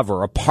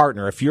lover, a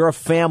partner, if you're a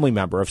family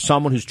member of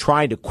someone who's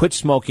trying to quit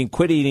smoking,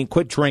 quit eating,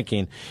 quit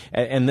drinking,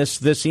 and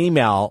this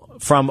email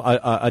from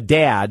a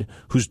dad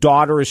whose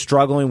daughter is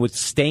struggling with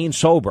staying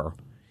sober,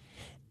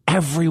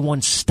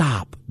 everyone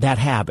stop that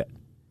habit.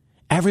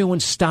 Everyone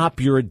stop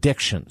your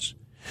addictions.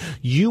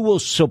 You will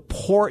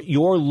support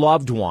your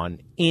loved one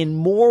in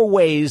more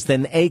ways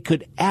than they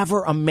could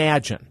ever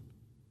imagine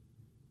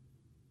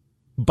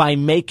by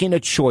making a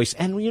choice.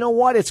 And you know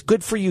what? It's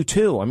good for you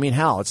too. I mean,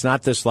 hell, it's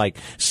not this like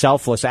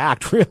selfless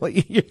act,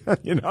 really.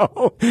 You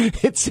know,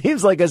 it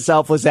seems like a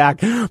selfless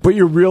act, but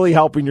you're really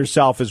helping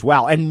yourself as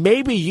well. And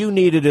maybe you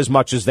need it as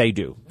much as they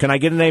do. Can I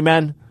get an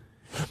amen?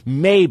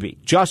 Maybe,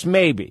 just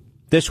maybe,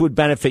 this would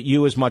benefit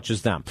you as much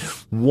as them.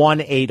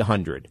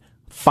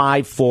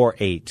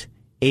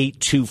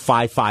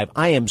 1-800-548-8255.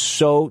 I am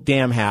so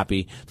damn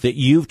happy that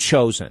you've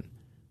chosen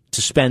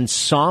to spend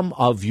some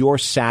of your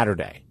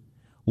Saturday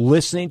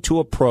listening to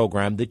a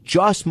program that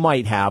just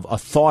might have a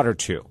thought or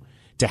two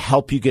to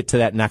help you get to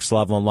that next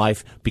level in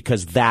life,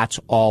 because that's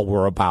all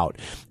we're about.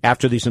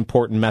 After these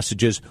important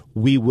messages,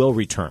 we will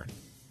return,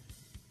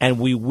 and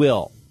we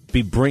will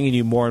be bringing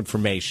you more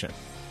information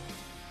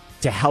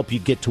to help you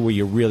get to where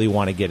you really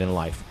want to get in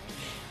life.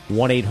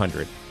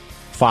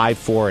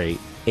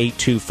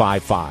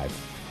 1-800-548-8255.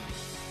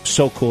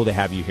 So cool to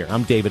have you here.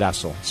 I'm David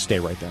Essel. Stay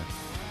right there.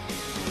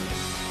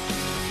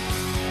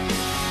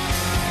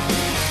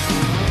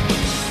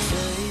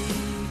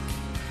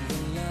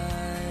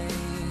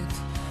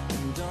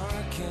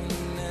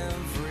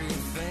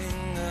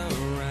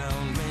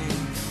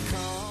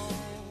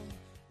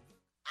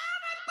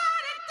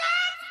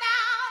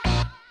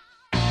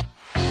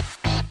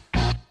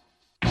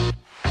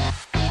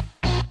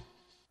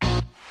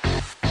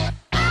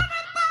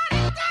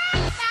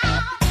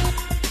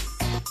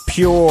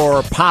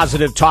 Pure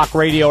positive talk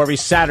radio every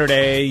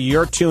Saturday.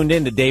 You're tuned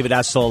in to David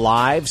Essel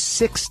Live,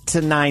 6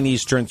 to 9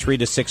 Eastern, 3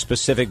 to 6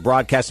 Pacific,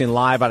 broadcasting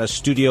live out of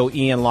Studio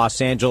E in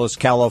Los Angeles,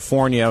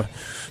 California,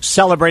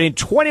 celebrating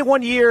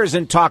 21 years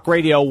in talk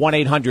radio.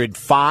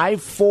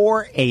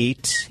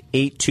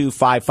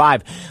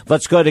 1-800-548-8255.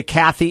 Let's go to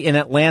Kathy in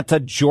Atlanta,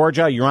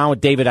 Georgia. You're on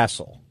with David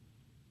Essel.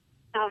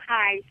 Oh,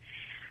 hi.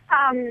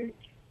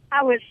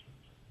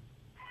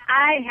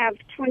 I have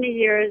 20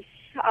 years,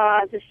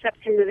 this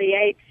September the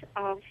 8th,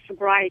 of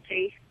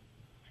sobriety.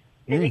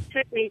 And it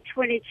took me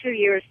 22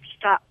 years to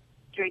stop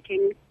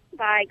drinking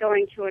by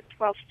going to a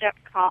 12-step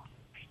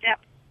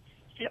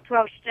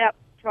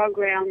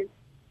program.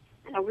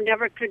 And I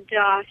never could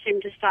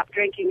seem to stop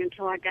drinking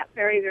until I got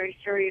very, very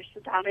serious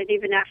about it,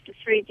 even after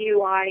 3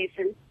 DUIs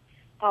and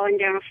falling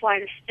down a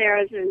flight of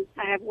stairs, and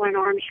I have one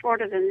arm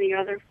shorter than the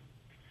other.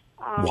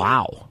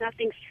 Wow.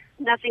 Nothing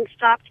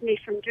stopped me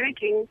from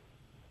drinking.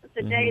 But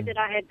the day that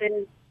I had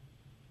been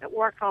at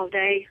work all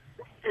day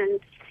and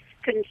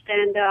couldn't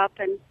stand up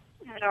and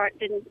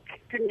didn't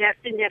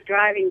have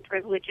driving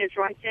privileges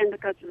right then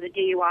because of the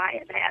DUI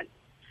I had.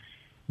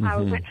 I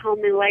went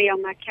home and lay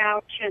on my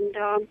couch, and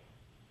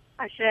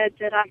I said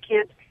that I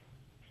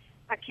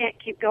can't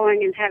keep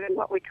going and having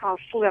what we call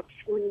slips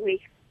when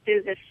we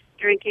do this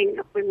drinking,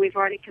 when we've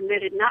already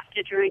committed not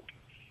to drink.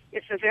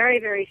 It's a very,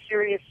 very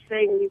serious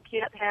thing. You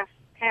can't have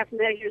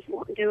measures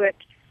won't do it.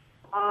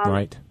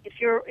 Right. If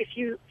you're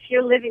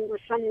living with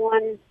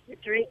someone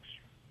that drinks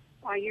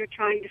while you're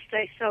trying to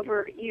stay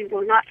sober, you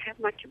will not have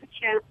much of a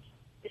chance.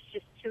 It's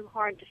just too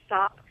hard to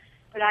stop.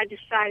 But I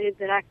decided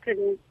that I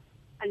couldn't.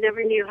 I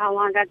never knew how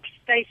long I'd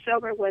stay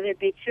sober, whether it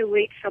be 2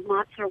 weeks, a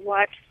month, or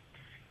what.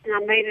 And I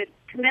made a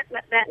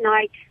commitment that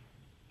night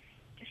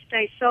to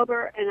stay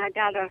sober, and I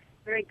got a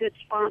very good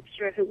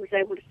sponsor who was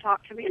able to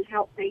talk to me and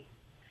help me.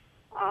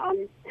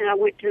 And I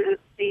went to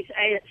these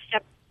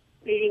step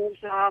meetings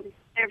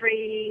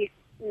every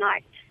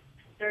night,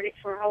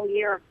 for a whole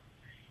year.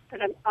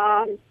 But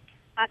I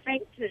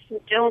think this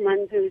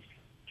gentleman who's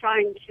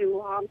trying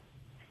to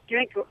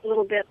drink a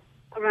little bit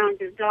around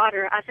his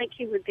daughter, I think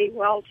he would be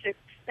well to.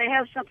 They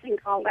have something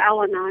called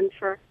Al-Anon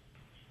for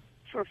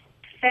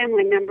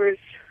family members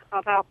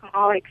of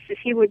alcoholics. If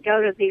he would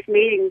go to these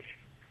meetings,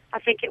 I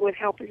think it would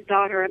help his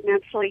daughter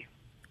immensely.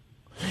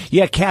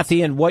 Yeah,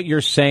 Kathy, and what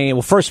you're saying,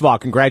 well, first of all,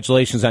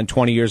 congratulations on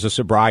 20 years of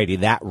sobriety.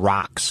 That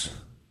rocks.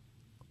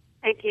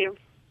 Thank you.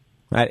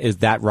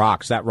 That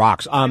rocks. That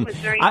rocks.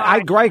 I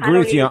agree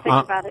with you.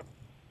 About it.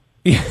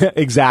 Yeah,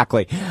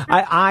 exactly.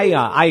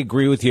 I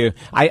agree with you.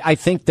 I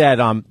think that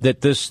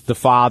the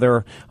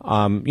father,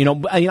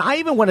 I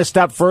even went a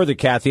step further,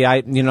 Kathy.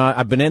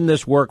 I've been in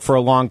this work for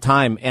a long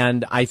time,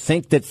 and I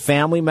think that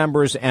family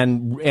members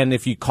and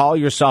if you call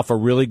yourself a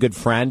really good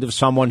friend of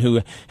someone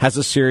who has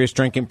a serious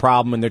drinking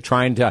problem and they're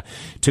trying to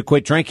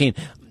quit drinking,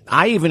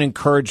 I even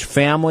encourage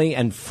family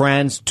and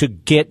friends to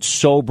get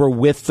sober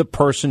with the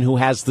person who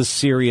has the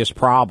serious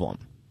problem.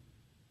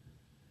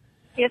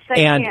 Yes, they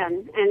can.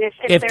 And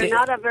if they're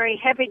not a very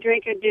heavy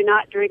drinker, do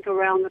not drink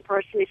around the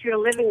person. If you're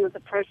living with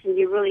the person,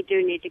 you really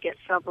do need to get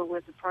sober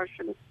with the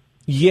person.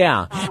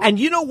 Yeah. And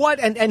you know what?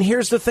 And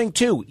here's the thing,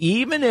 too.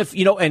 Even if,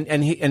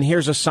 and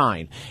here's a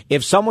sign.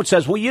 If someone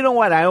says, well, you know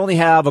what? I only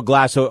have a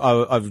glass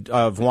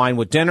of wine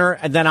with dinner.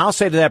 And then I'll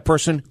say to that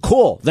person,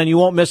 cool. Then you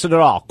won't miss it at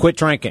all. Quit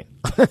drinking.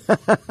 I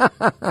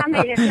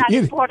mean, it's not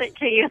important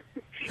to you.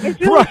 It's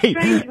really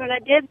strange. When I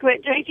did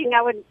quit drinking,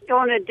 I would go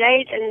on a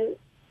date and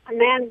a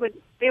man would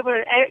be able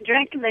to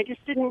drink, and they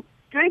just didn't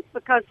drink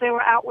because they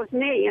were out with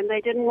me and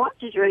they didn't want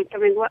to drink. I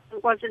mean,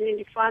 it wasn't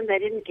any fun. They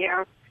didn't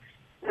care.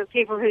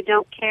 People who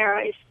don't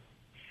care.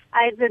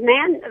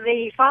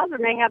 The father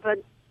may have a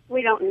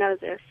we don't know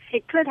this.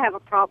 He could have a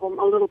problem,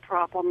 a little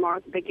problem, or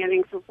the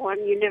beginnings of one.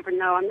 You never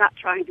know. I'm not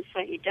trying to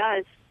say he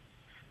does.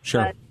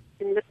 Sure. But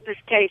in this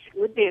case, it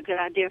would be a good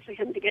idea for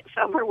him to get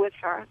sober with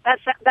her.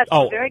 That's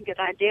Oh. a very good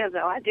idea,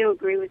 though. I do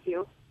agree with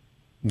you.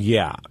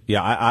 Yeah.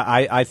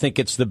 I think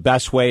it's the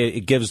best way.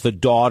 It gives the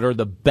daughter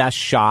the best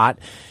shot.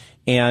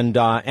 And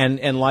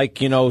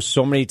like, you know,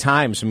 so many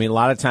times, I mean, a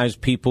lot of times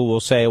people will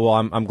say, well,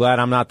 I'm glad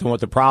I'm not the one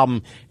with the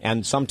problem.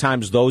 And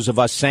sometimes those of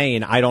us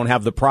saying I don't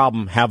have the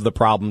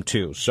problem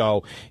too.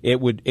 So it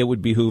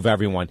would behoove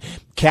everyone.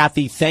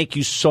 Kathy, thank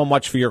you so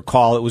much for your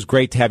call. It was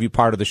great to have you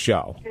part of the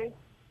show. Okay.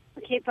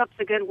 Keep up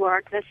the good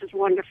work. This is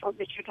wonderful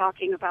that you're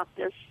talking about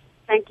this.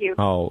 Thank you.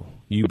 Oh,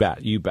 you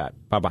bet.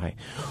 Bye-bye.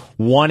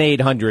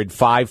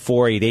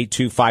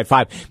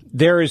 1-800-548-8255.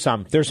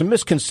 There's a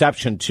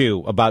misconception,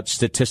 too, about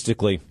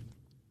statistically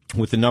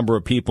with the number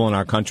of people in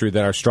our country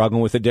that are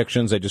struggling with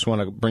addictions. I just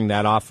want to bring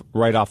that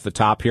right off the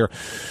top here.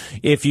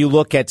 If you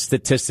look at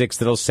statistics,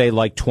 that'll say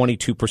like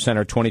 22%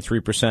 or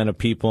 23% of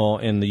people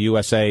in the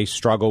USA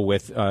struggle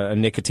with a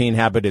nicotine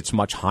habit. It's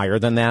much higher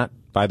than that.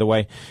 By the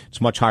way, it's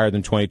much higher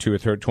than 22 or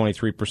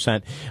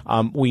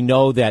 23%. We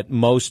know that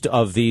most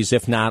of these,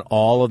 if not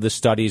all of the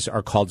studies,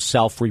 are called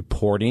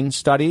self-reporting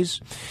studies.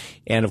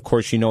 And, of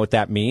course, you know what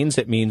that means.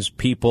 It means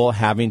people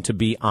having to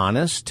be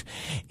honest.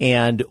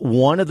 And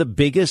one of the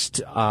biggest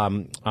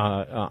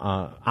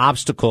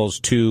obstacles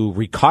to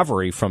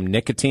recovery from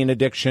nicotine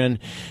addiction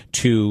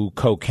to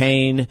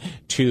cocaine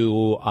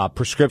to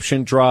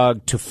prescription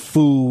drug to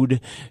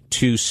food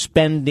to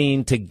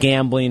spending to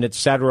gambling,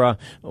 etc.,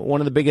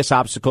 one of the biggest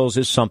obstacles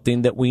is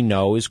something that we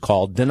know is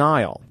called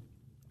denial.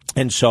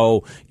 And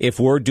so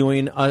if we're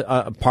doing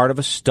a part of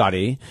a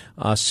study,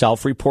 a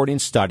self-reporting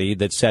study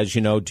that says,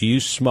 you know, do you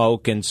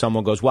smoke? And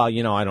someone goes, well,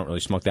 you know, I don't really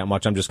smoke that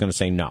much. I'm just going to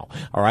say no.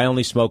 Or I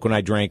only smoke when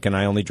I drink and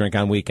I only drink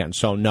on weekends.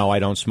 So no, I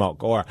don't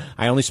smoke. Or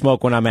I only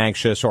smoke when I'm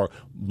anxious or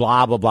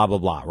blah, blah, blah, blah,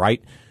 blah,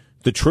 right?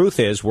 The truth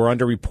is we're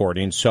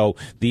underreporting. So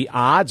the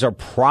odds are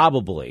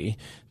probably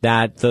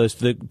that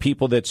the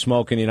people that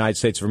smoke in the United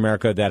States of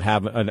America that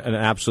have an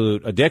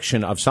absolute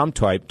addiction of some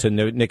type to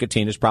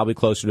nicotine is probably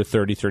closer to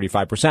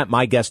 30-35%,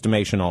 my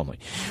guesstimation only.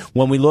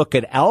 When we look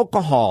at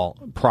alcohol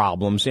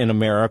problems in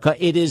America,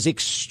 it is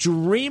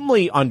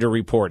extremely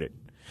underreported.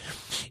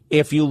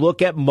 If you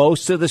look at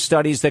most of the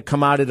studies that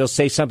come out, it'll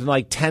say something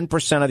like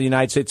 10% of the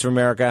United States of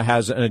America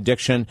has an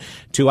addiction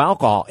to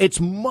alcohol. It's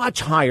much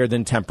higher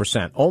than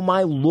 10%. Oh,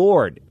 my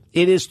Lord.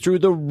 It is through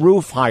the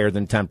roof higher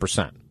than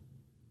 10%.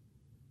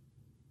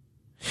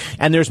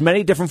 And there's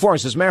many different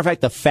forms. As a matter of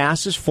fact, the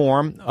fastest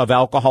form of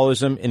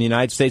alcoholism in the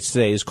United States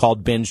today is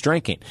called binge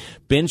drinking.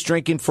 Binge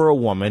drinking for a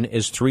woman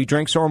is 3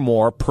 drinks or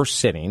more per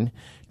sitting.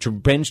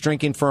 Binge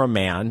drinking for a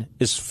man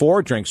is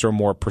 4 drinks or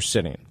more per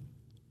sitting.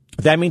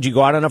 That means you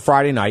go out on a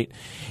Friday night,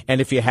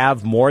 and if you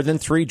have more than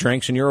 3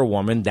 drinks and you're a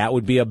woman, that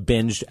would be a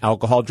binged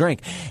alcohol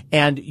drink.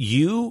 And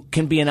you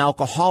can be an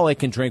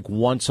alcoholic and drink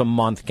once a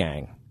month,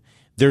 gang.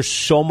 There's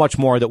so much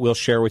more that we'll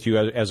share with you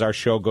as our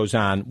show goes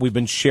on. We've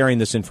been sharing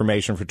this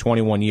information for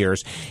 21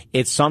 years.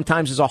 It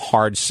sometimes is a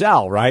hard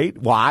sell, right?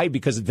 Why?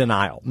 Because of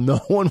denial. No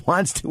one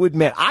wants to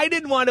admit. I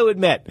didn't want to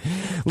admit.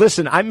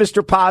 Listen, I'm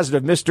Mr.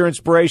 Positive, Mr.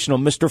 Inspirational,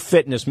 Mr.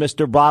 Fitness,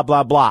 Mr. Blah,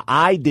 blah, blah.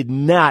 I did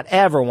not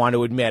ever want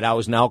to admit I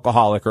was an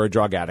alcoholic or a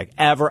drug addict.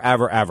 Ever,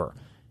 ever, ever.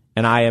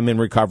 And I am in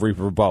recovery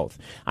for both.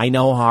 I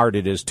know how hard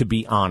it is to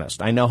be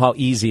honest. I know how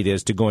easy it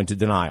is to go into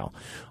denial.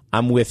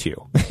 I'm with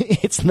you.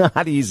 It's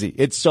not easy.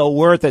 It's so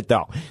worth it,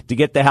 though, to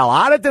get the hell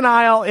out of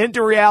denial,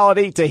 into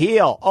reality, to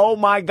heal. Oh,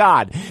 my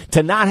God.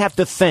 To not have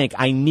to think,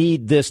 I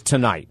need this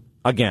tonight.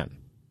 Again,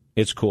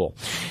 it's cool.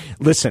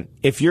 Listen,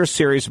 if you're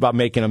serious about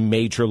making a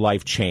major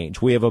life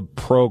change, we have a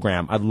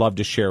program I'd love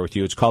to share with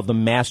you. It's called the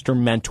Master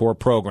Mentor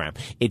Program.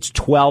 It's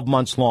 12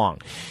 months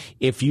long.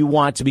 If you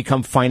want to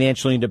become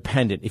financially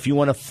independent, if you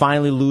want to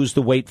finally lose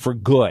the weight for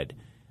good,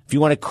 if you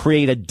want to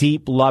create a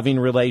deep, loving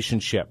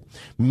relationship,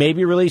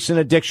 maybe release an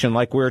addiction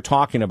like we were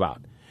talking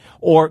about,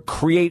 or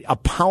create a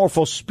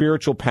powerful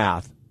spiritual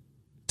path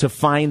to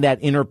find that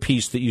inner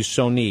peace that you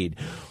so need.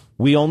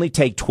 We only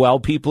take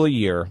 12 people a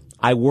year.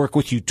 I work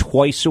with you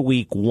twice a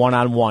week,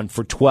 one-on-one,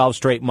 for 12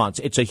 straight months.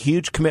 It's a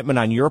huge commitment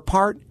on your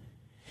part,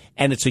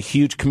 and it's a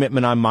huge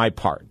commitment on my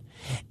part.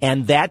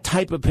 And that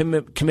type of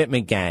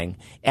commitment, gang,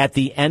 at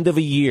the end of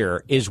a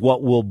year is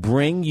what will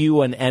bring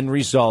you an end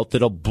result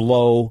that'll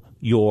blow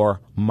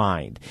your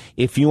mind.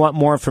 If you want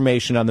more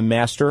information on the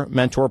Master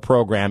Mentor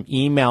Program,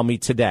 email me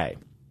today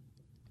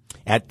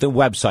at the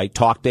website,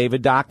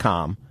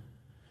 talkdavid.com.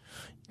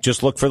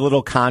 Just look for the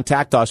little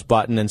Contact Us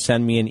button and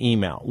send me an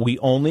email. We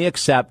only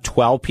accept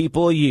 12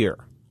 people a year.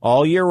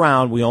 All year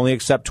round, we only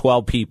accept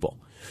 12 people.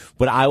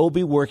 But I will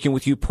be working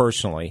with you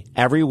personally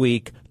every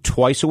week,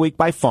 twice a week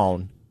by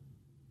phone,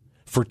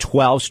 for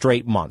 12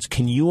 straight months.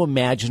 Can you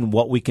imagine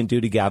what we can do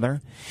together?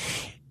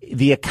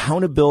 The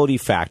accountability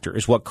factor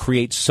is what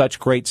creates such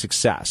great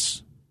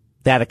success.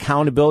 That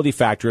accountability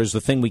factor is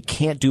the thing we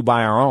can't do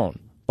by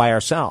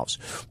ourselves.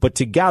 But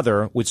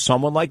together with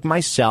someone like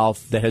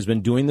myself that has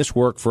been doing this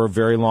work for a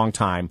very long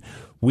time,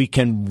 We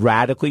can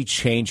radically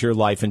change your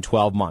life in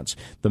 12 months.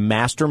 The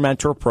Master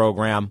Mentor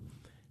Program,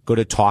 go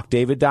to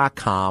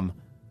talkdavid.com,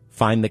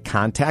 find the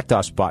Contact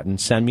Us button,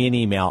 send me an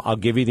email. I'll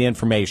give you the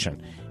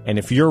information. And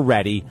if you're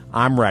ready,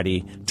 I'm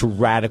ready to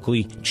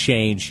radically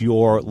change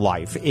your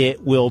life.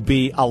 It will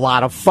be a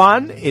lot of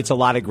fun. It's a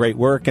lot of great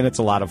work, and it's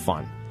a lot of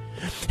fun.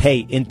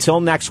 Hey, until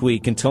next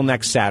week, until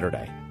next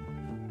Saturday,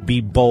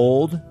 be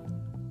bold,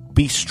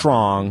 be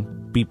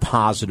strong, be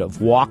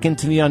positive. Walk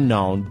into the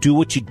unknown. Do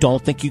what you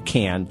don't think you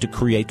can to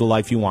create the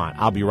life you want.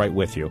 I'll be right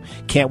with you.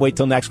 Can't wait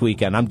till next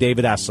weekend. I'm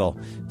David Essel.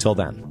 Till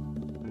then.